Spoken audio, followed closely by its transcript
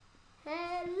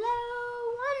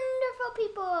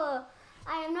people.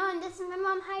 I am Noah and this is my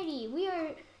mom Heidi. We are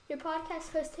your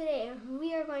podcast host today and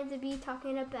we are going to be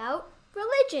talking about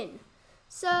religion.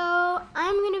 So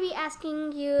I'm going to be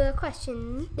asking you a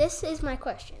question. This is my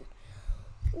question.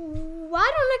 Why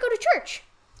don't I go to church?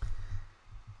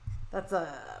 That's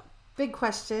a big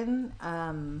question.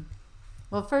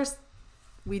 Well, first,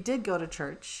 we did go to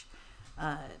church.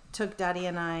 Took Daddy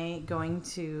and I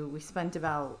we spent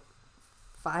about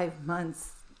 5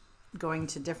 months going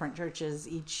to different churches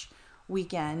each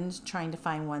weekend, trying to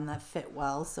find one that fit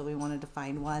well. So we wanted to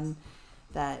find one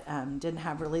that didn't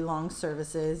have really long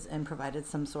services and provided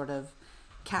some sort of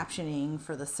captioning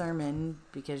for the sermon,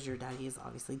 because your daddy is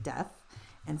obviously deaf.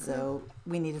 And so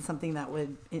we needed something that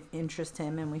would interest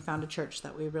him, and we found a church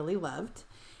that we really loved.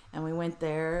 And we went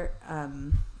there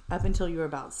up until you were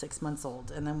about 6 months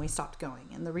old, and then we stopped going.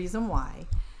 And the reason why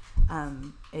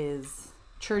is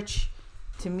church,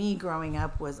 to me, growing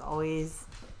up was always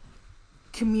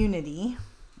community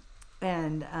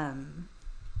and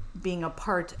being a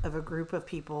part of a group of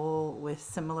people with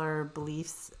similar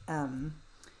beliefs and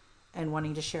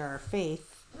wanting to share our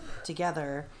faith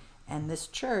together. And this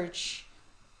church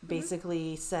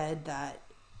basically said that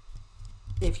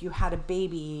if you had a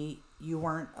baby, you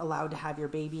weren't allowed to have your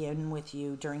baby in with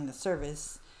you during the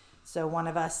service. So one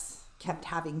of us kept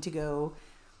having to go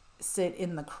sit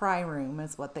in the cry room,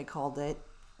 is what they called it.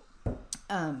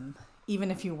 Even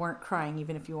if you weren't crying,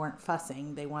 even if you weren't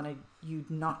fussing, they wanted you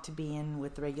not to be in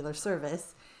with the regular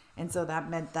service. And so that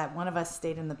meant that one of us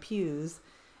stayed in the pews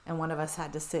and one of us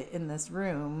had to sit in this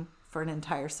room for an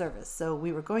entire service. So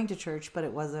we were going to church, but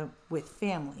it wasn't with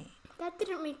family. That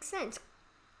didn't make sense.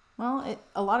 Well,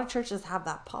 a lot of churches have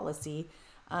that policy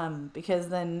because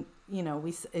then,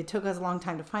 it took us a long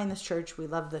time to find this church. We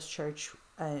loved this church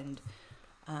and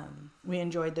we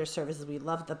enjoyed their services. We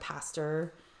loved the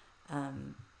pastor,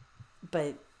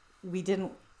 but we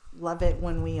didn't love it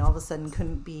when we all of a sudden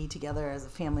couldn't be together as a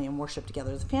family and worship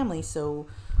together as a family. So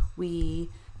we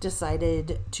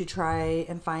decided to try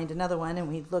and find another one, and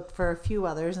we looked for a few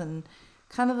others, and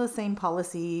kind of the same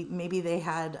policy. Maybe they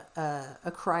had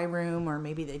a cry room, or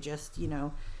maybe they just,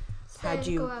 had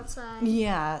you go outside.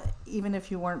 Yeah, even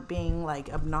if you weren't being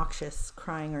like obnoxious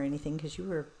crying or anything, because you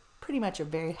were pretty much a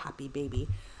very happy baby.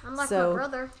 I'm like my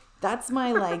brother. That's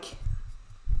my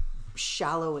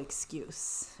shallow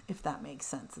excuse, if that makes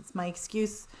sense. It's my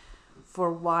excuse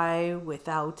for why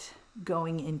without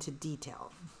going into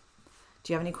detail.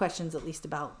 Do you have any questions at least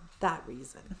about that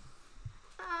reason?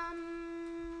 I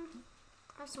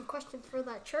have some questions for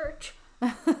that church.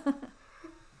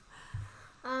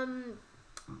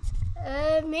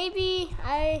 Maybe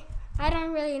I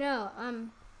don't really know.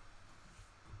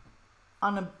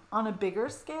 On a bigger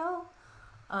scale,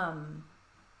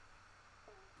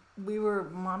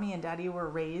 Mommy and Daddy were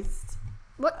raised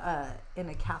in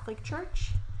a Catholic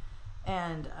church,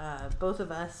 and both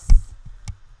of us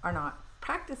are not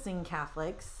practicing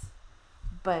Catholics,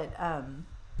 but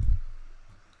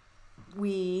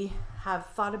we have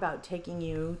thought about taking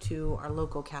you to our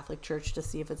local Catholic church to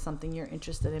see if it's something you're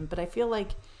interested in. But I feel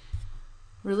like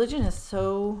religion is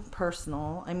so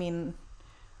personal. I mean,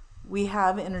 we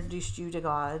have introduced you to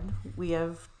God. We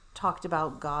have talked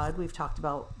about God. We've talked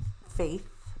about faith.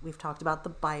 We've talked about the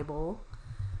Bible.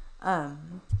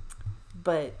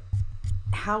 But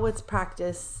how it's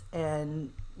practiced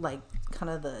and kind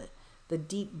of the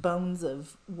deep bones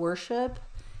of worship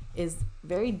is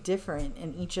very different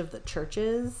in each of the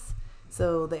churches.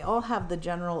 So they all have the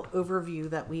general overview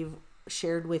that we've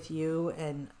shared with you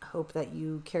and hope that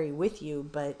you carry with you,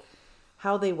 but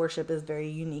how they worship is very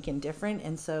unique and different.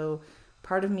 And so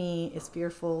part of me is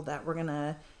fearful that we're going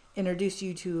to introduce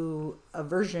you to a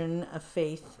version of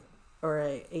faith or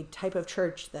a type of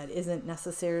church that isn't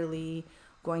necessarily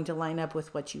going to line up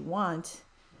with what you want,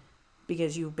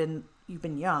 because you've been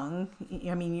young.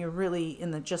 I mean, you're really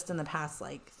in the past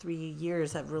 3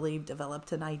 years have really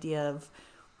developed an idea of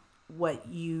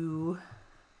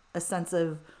a sense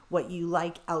of what you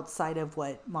like outside of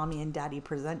what Mommy and Daddy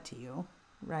present to you,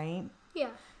 right?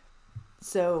 Yeah.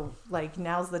 So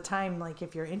now's the time,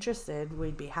 if you're interested,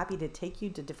 we'd be happy to take you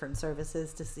to different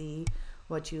services to see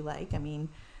what you like. I mean,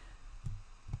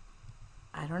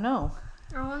 I don't know.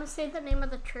 I want to say the name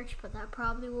of the church, but that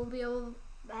probably will be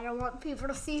I don't want people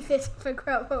to see this and figure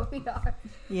out who we are.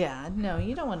 Yeah, no,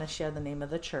 you don't want to share the name of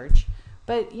the church.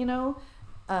 But, your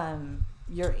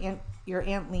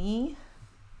Aunt Lee,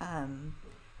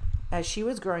 as she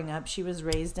was growing up, she was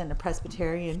raised in a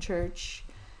Presbyterian church,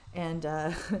 and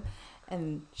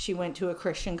and she went to a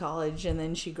Christian college, and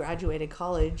then she graduated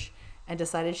college and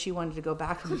decided she wanted to go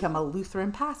back and become a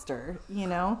Lutheran pastor,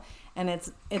 And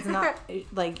it's not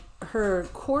like her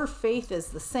core faith is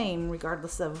the same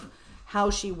regardless of how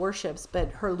she worships,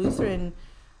 but her Lutheran,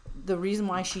 the reason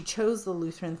why she chose the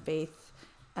Lutheran faith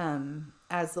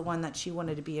as the one that she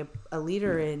wanted to be a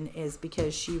leader in is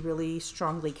because she really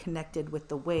strongly connected with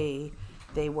the way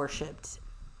they worshipped.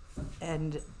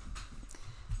 And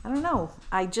I don't know,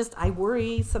 I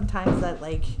worry sometimes that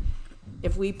like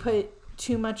if we put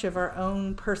too much of our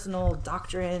own personal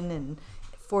doctrine and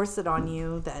force it on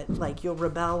you, that like you'll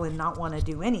rebel and not want to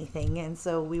do anything. And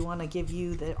so we want to give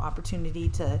you the opportunity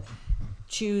to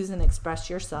choose and express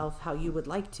yourself how you would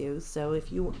like to. So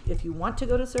if you want to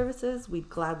go to services, we'd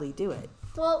gladly do it.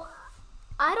 Well,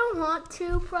 I don't want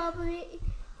to probably,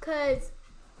 because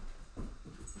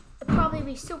it'd probably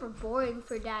be super boring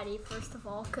for Daddy, first of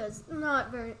all, because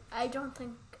I don't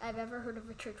think I've ever heard of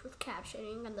a church with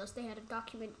captioning unless they had a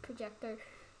document projector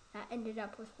that ended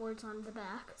up with words on the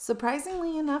back.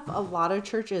 Surprisingly enough, a lot of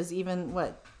churches, even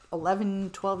 11,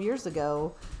 12 years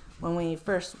ago, when we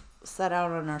first set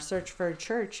out on our search for a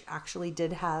church, actually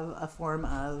did have a form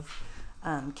of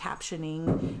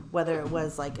captioning, whether it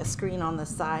was like a screen on the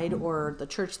side or the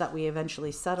church that we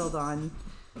eventually settled on.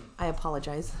 I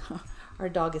apologize. Our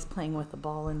dog is playing with the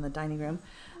ball in the dining room.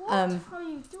 What are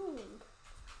you doing?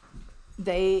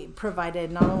 They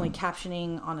provided not only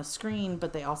captioning on a screen,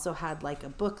 but they also had like a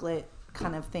booklet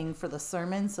kind of thing for the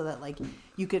sermon so that like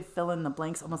you could fill in the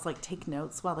blanks, almost like take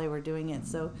notes while they were doing it.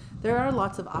 So there are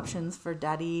lots of options for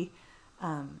Daddy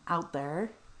out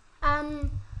there.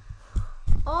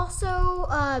 Also,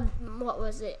 what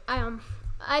was it?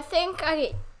 I think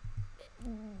I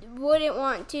wouldn't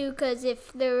want to, because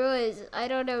if there was, I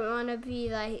don't want to be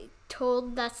like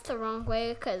told that's the wrong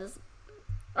way, because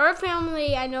our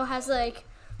family, I know, has like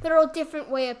their own different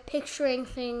way of picturing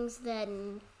things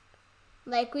than,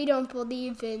 like, we don't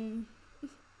believe in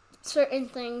certain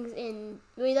things, and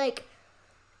we like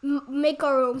make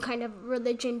our own kind of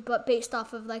religion, but based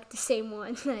off of like the same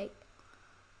one. Like,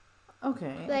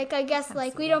 okay. Like, I guess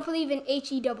like we don't believe in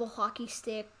HE double hockey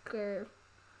stick or.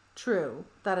 True.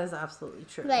 That is absolutely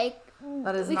true. Like,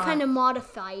 that is we kind of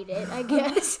modified it, I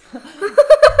guess.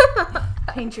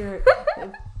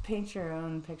 Paint your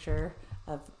own picture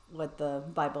of what the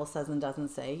Bible says and doesn't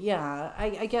say. Yeah,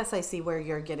 I guess I see where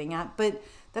you're getting at, but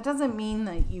that doesn't mean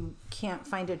that you can't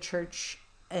find a church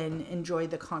and enjoy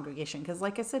the congregation. Because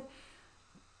like I said,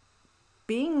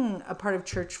 being a part of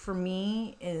church for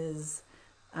me is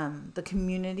the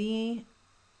community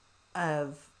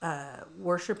of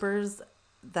worshipers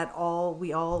that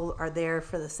we all are there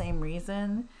for the same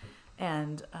reason,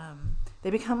 and they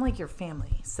become like your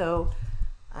family. So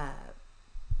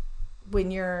when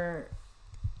your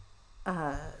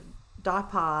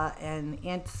Dapa and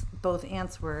both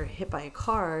aunts were hit by a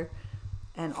car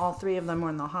and all three of them were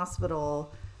in the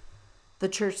hospital, the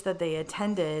church that they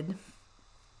attended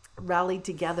rallied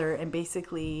together and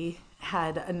basically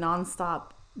had a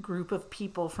nonstop group of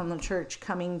people from the church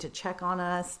coming to check on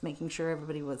us, making sure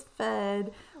everybody was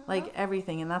fed, like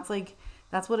everything. And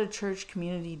that's what a church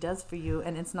community does for you.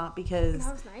 And it's not because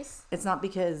that was nice. It's not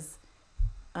because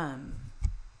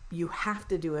you have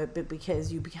to do it, but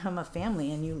because you become a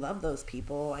family and you love those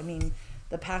people. I mean,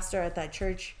 the pastor at that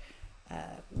church,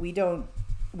 we don't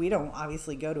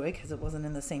obviously go to it because it wasn't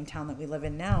in the same town that we live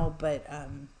in now, but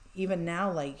even now,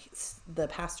 like, the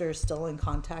pastor is still in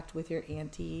contact with your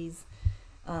aunties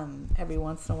every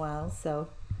once in a while. So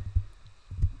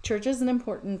church is an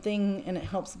important thing, and it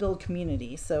helps build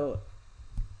community. So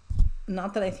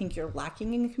not that I think you're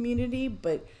lacking in community,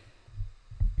 but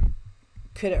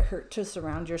could it hurt to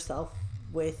surround yourself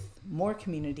with more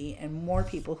community and more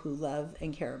people who love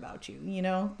and care about you? You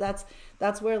know, that's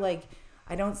where, like,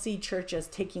 I don't see church as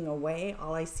taking away.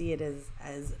 All I see it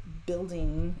as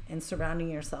building and surrounding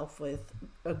yourself with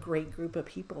a great group of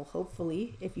people,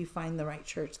 hopefully, if you find the right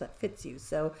church that fits you.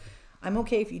 So I'm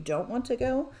okay if you don't want to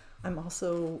go. I'm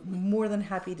also more than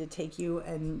happy to take you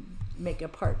and make a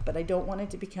part, but I don't want it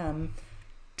to become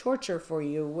torture for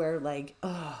you where, like,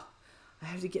 oh, I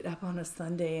have to get up on a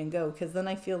Sunday and go, because then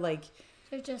I feel like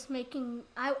you're just making,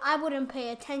 I wouldn't pay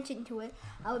attention to it.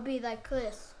 I would be like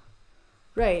this.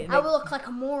 Right. I would look like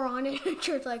a moron in a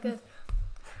church like this.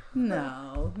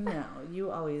 No.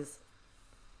 You always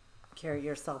carry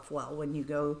yourself well when you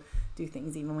go do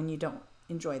things, even when you don't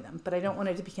enjoy them. But I don't want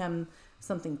it to become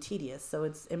something tedious. So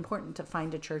it's important to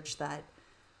find a church that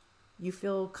you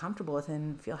feel comfortable with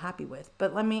and feel happy with.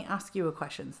 But let me ask you a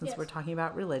question, since we're talking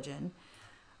about religion.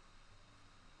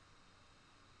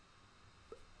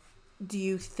 Do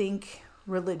you think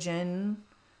religion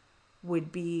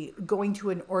would be going to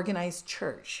an organized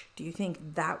church? Do you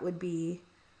think that would be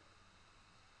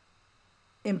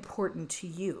important to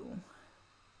you?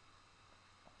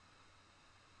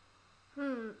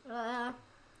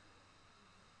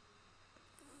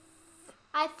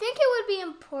 I think it would be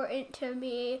important to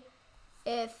me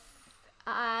if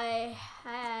I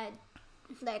had,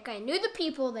 like, I knew the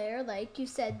people there, like you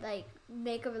said, like,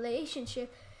 make a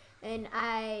relationship, and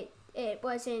it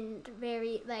wasn't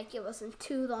very, like, it wasn't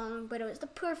too long, but it was the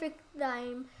perfect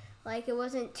time. Like, it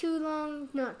wasn't too long,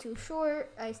 not too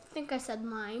short. I think I said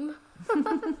lime.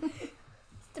 It's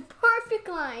the perfect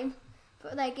lime.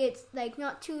 But, like, it's, like,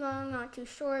 not too long, not too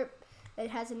short. It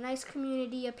has a nice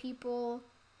community of people.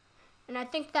 And I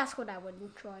think that's what I would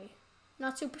enjoy.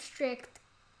 Not super strict.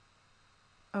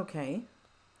 Okay.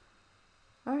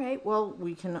 All right. Well,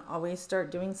 we can always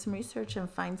start doing some research and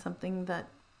find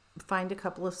a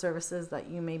couple of services that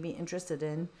you may be interested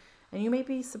in, and you may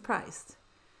be surprised.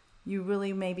 You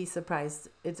really may be surprised.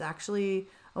 It's actually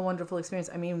a wonderful experience.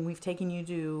 I mean, we've taken you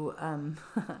to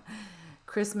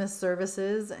Christmas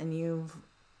services, and you've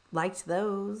liked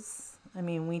those. I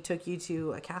mean, we took you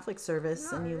to a Catholic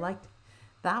service, and you liked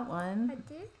that one. I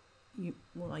did?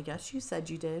 Well, I guess you said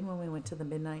you did when we went to the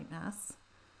midnight mass.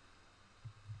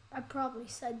 I probably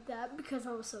said that because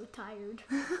I was so tired.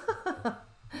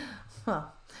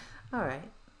 Well, all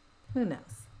right. Who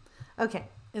knows? Okay.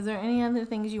 Is there any other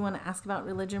things you want to ask about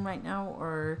religion right now,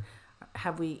 or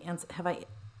have I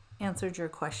answered your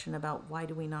question about why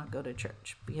do we not go to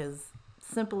church? Because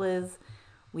simple is,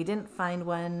 we didn't find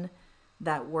one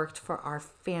that worked for our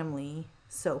family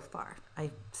so far.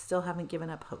 I still haven't given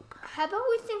up hope. How about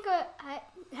we think?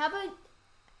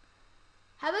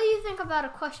 How about you think about a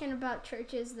question about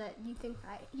churches that you think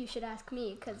you should ask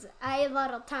me? Because a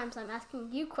lot of times I'm asking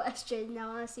you questions, and I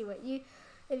want to see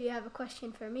if you have a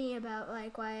question for me about,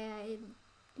 like, why I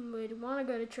would want to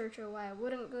go to church or why I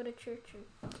wouldn't go to church.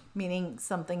 Meaning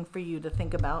something for you to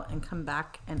think about and come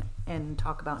back and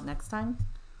talk about next time?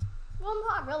 Well,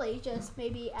 not really. Just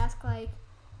maybe ask, like,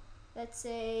 let's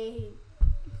say,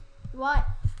 what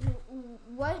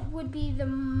would be the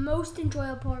most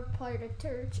enjoyable part of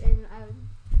church, and I would,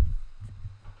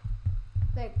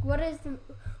 like,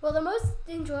 the most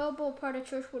enjoyable part of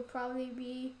church would probably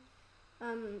be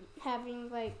having,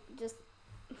 like, just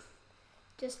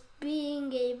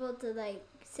being able to, like,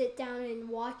 sit down and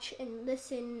watch and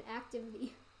listen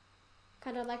actively.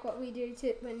 Kind of like what we do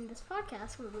in this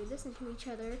podcast, where we listen to each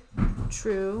other.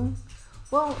 True.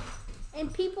 Well,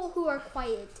 and people who are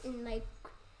quiet, and, like,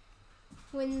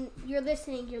 when you're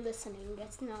listening,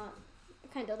 It's not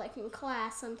kind of like in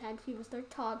class. Sometimes people start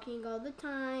talking all the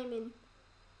time, and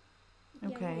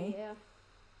okay. Yeah.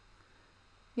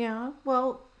 Yeah,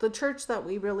 well, the church that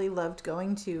we really loved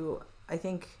going to, I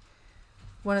think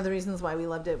one of the reasons why we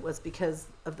loved it was because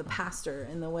of the pastor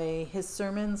and the way his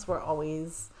sermons were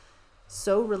always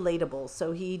so relatable.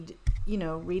 So he'd,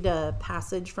 read a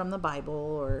passage from the Bible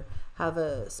or have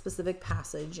a specific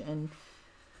passage, and,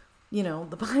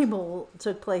 the Bible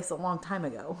took place a long time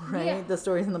ago, right? Yeah. The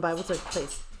stories in the Bible took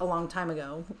place a long time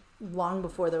ago, long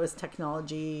before there was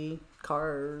technology,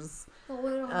 cars. Well,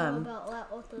 we don't know about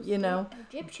that with those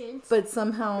Egyptians. But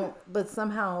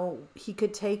somehow he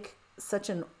could take such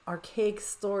an archaic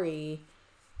story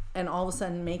and all of a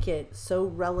sudden make it so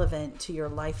relevant to your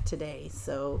life today.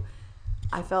 So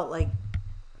I felt like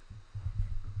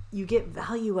you get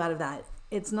value out of that.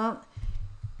 It's not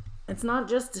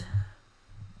just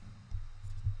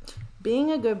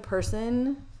being a good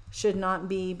person should not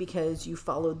be because you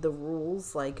followed the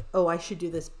rules, like, oh, I should do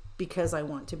this because I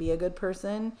want to be a good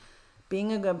person.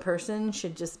 Being a good person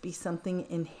should just be something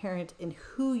inherent in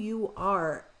who you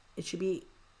are. It should be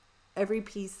every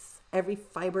piece, every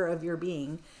fiber of your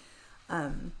being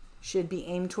should be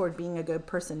aimed toward being a good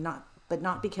person,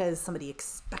 not because somebody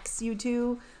expects you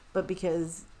to, but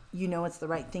because it's the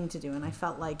right thing to do. And I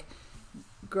felt like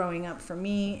growing up for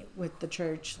me with the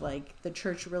church, like, the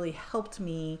church really helped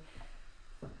me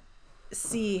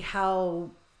see how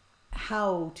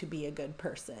to be a good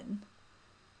person,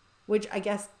 which I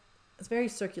guess is very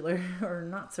circular, or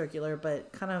not circular,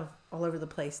 but kind of all over the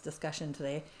place discussion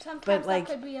today. Sometimes but, like,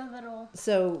 that could be a little.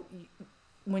 So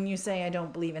when you say I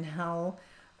don't believe in hell,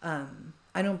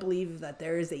 I don't believe that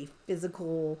there is a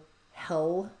physical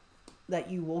hell that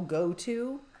you will go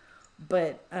to,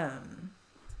 but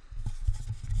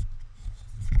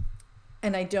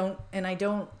and I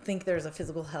don't think there's a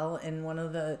physical hell. And one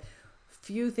of the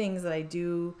few things that I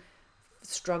do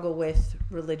struggle with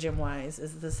religion-wise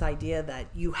is this idea that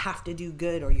you have to do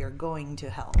good or you're going to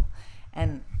hell.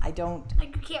 And I don't...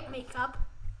 Like, you can't make up.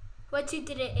 Once you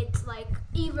did it, it's, like,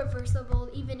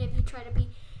 irreversible. Even if you try to be...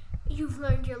 You've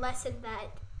learned your lesson that,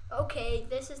 okay,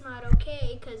 this is not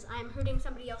okay because I'm hurting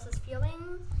somebody else's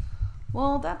feelings.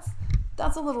 Well, that's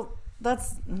a little...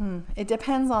 it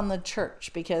depends on the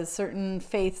church, because certain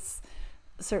faiths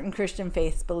certain Christian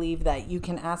faiths believe that you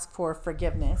can ask for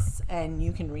forgiveness and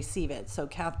you can receive it. So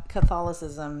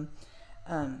Catholicism,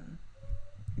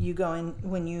 you go in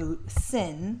when you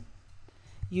sin,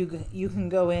 you can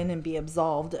go in and be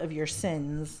absolved of your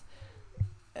sins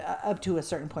up to a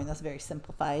certain point. That's very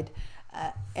simplified,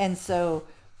 and so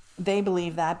they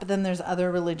believe that. But then there's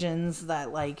other religions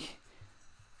that, like,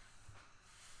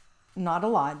 not a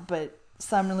lot, but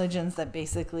some religions that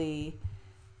basically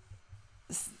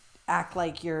act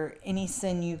like any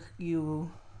sin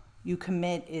you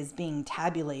commit is being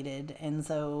tabulated, and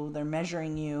so they're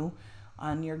measuring you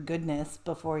on your goodness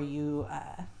before you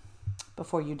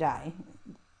die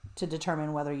to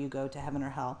determine whether you go to heaven or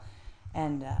hell.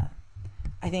 And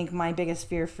I think my biggest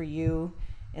fear for you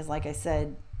is, like I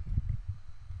said,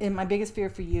 my biggest fear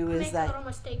for you is that I make a little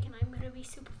mistake and I'm going to be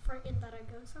super frightened that I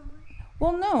go somewhere.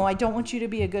 Well, no, I don't want you to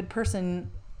be a good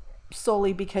person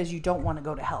solely because you don't want to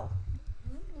go to hell.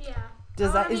 Yeah.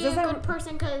 Does I that be a good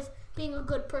person because being a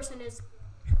good person is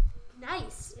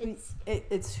nice.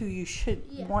 It's who you should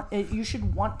Yeah. You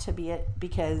should want to be it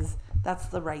because that's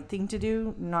the right thing to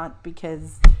do, not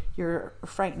because you're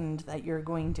frightened that you're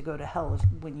going to go to hell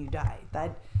when you die.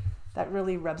 That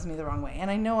really rubs me the wrong way. And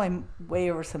I know I'm way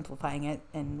oversimplifying it.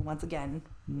 And once again,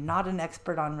 not an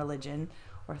expert on religion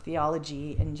or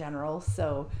theology in general.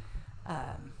 So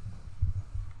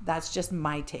that's just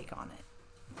my take on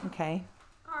it. Okay?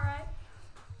 All right.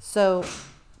 So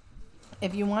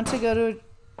if you want to go to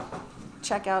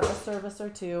check out a service or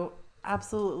two,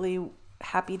 absolutely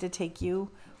happy to take you.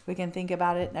 We can think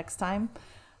about it next time.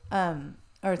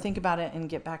 Or think about it and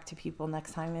get back to people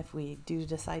next time if we do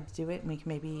decide to do it. And we can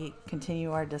maybe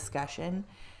continue our discussion.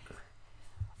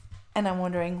 And I'm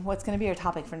wondering, what's going to be our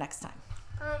topic for next time?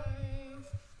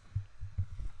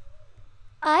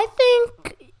 I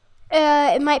think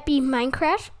it might be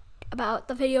Minecraft, about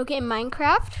the video game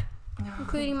Minecraft,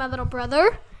 including my little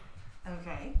brother.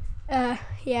 Okay.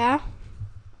 Yeah.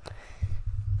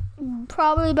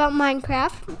 Probably about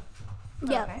Minecraft.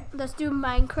 Yeah, Okay. let's do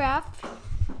Minecraft.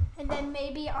 And then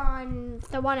maybe on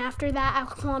the one after that,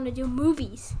 I want to do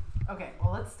movies. Okay,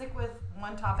 well, let's stick with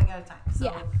one topic at a time. So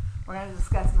Yeah. we're going to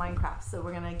discuss Minecraft. So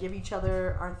we're going to give each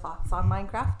other our thoughts on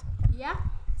Minecraft. Yeah.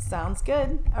 Sounds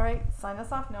good. All right, sign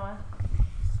us off, Noah.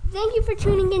 Thank you for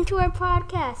tuning into our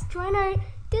podcast. Join our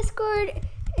Discord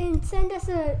and send us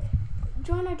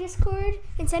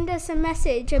a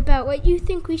message about what you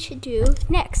think we should do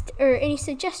next or any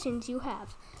suggestions you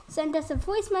have. Send us a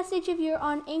voice message if you're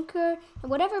on Anchor and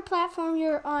whatever platform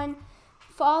you're on.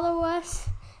 Follow us.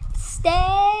 Stay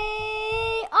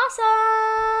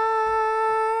awesome!